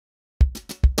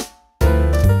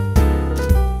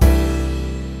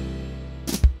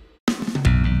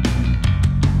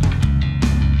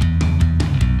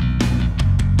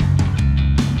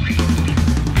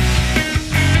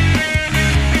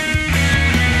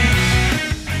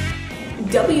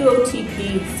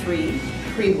WOTP 3,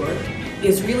 Prework,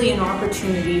 is really an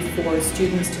opportunity for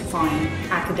students to find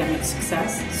academic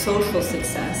success, social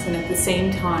success, and at the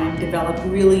same time develop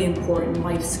really important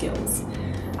life skills.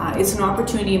 It's an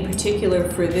opportunity in particular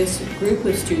for this group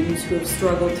of students who have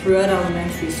struggled throughout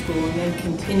elementary school and then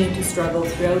continue to struggle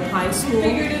throughout high school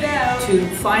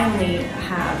to finally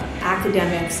have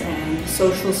academics and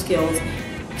social skills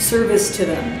service to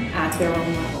them at their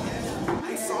own level.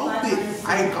 I solved it.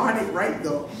 I got it right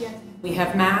though. We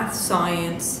have math,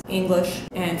 science, English,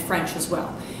 and French as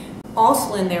well.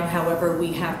 Also in there, however,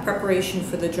 we have preparation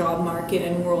for the job market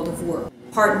and world of work.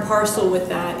 Part and parcel with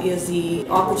that is the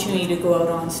opportunity to go out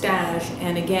on stage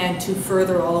and again to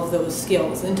further all of those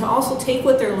skills and to also take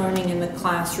what they're learning in the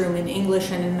classroom in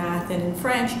English and in math and in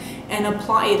French and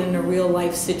apply it in a real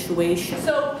life situation.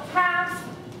 So half,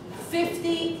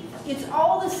 50, it's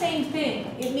all the same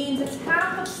thing. It means it's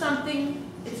half of something,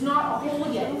 it's not a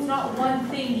whole yet, it's not one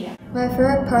thing yet. My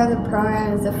favorite part of the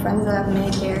program is the friends that I've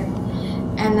made here.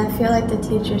 And I feel like the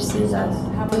teacher sees us,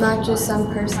 not just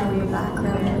some person in the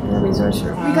background in the resource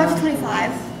room. We got to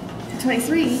 25, to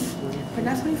 23, but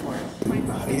not 24.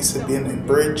 25. I used to be in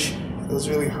bridge. It was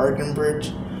really hard in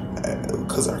bridge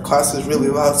because our class is really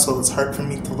loud, so it's hard for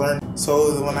me to learn.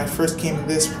 So when I first came to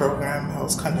this program, I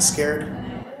was kind of scared,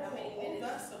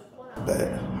 but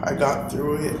I got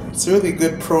through it. It's a really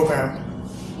good program.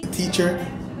 The teacher,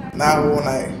 now when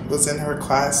I was in her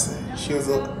class, she was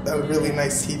a really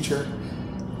nice teacher.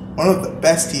 One of the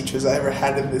best teachers I ever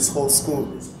had in this whole school.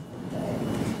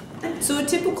 So a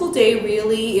typical day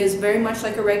really is very much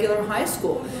like a regular high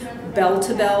school. Bell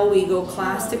to bell, we go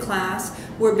class to class.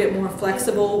 We're a bit more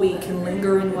flexible. We can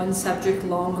linger in one subject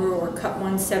longer or cut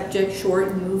one subject short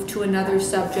and move to another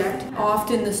subject.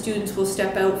 Often the students will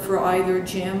step out for either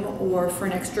gym or for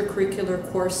an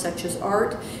extracurricular course such as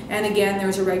art. And again,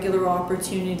 there's a regular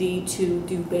opportunity to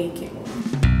do baking.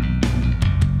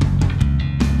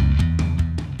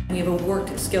 We have a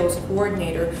work skills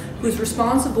coordinator who's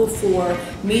responsible for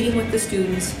meeting with the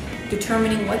students,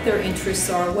 determining what their interests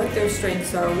are, what their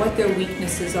strengths are, what their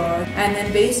weaknesses are, and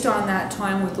then based on that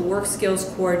time with the work skills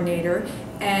coordinator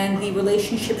and the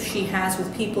relationship she has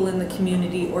with people in the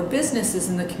community or businesses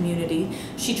in the community,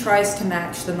 she tries to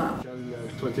match them up.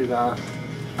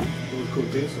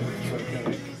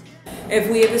 If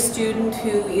we have a student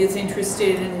who is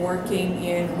interested in working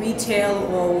in retail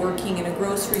or working in a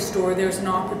grocery store, there's an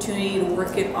opportunity to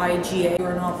work at IGA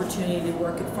or an opportunity to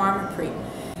work at Pharmaprix.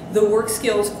 The work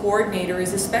skills coordinator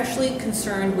is especially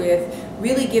concerned with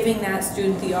really giving that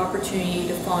student the opportunity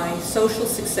to find social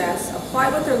success,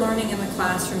 apply what they're learning in the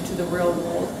classroom to the real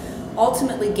world,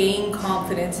 ultimately gain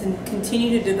confidence and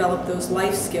continue to develop those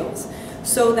life skills,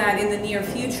 so that in the near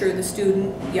future the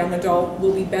student, young adult,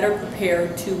 will be better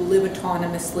prepared to live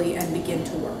autonomously and begin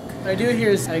to work. What I do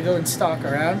here is I go and stalk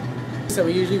around. So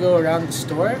we usually go around the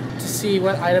store to see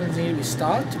what items need to be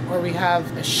stocked, or we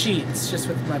have a sheet, it's just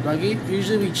with my buggy.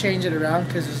 Usually we change it around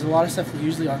because there's a lot of stuff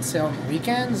usually on sale on the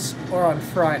weekends or on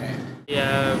Friday. We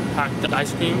packed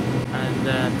ice cream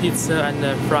and pizza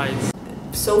and fries.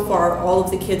 So far, all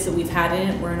of the kids that we've had in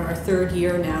it, we're in our third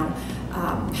year now,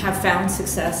 have found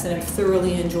success and have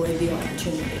thoroughly enjoyed the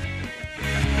opportunity.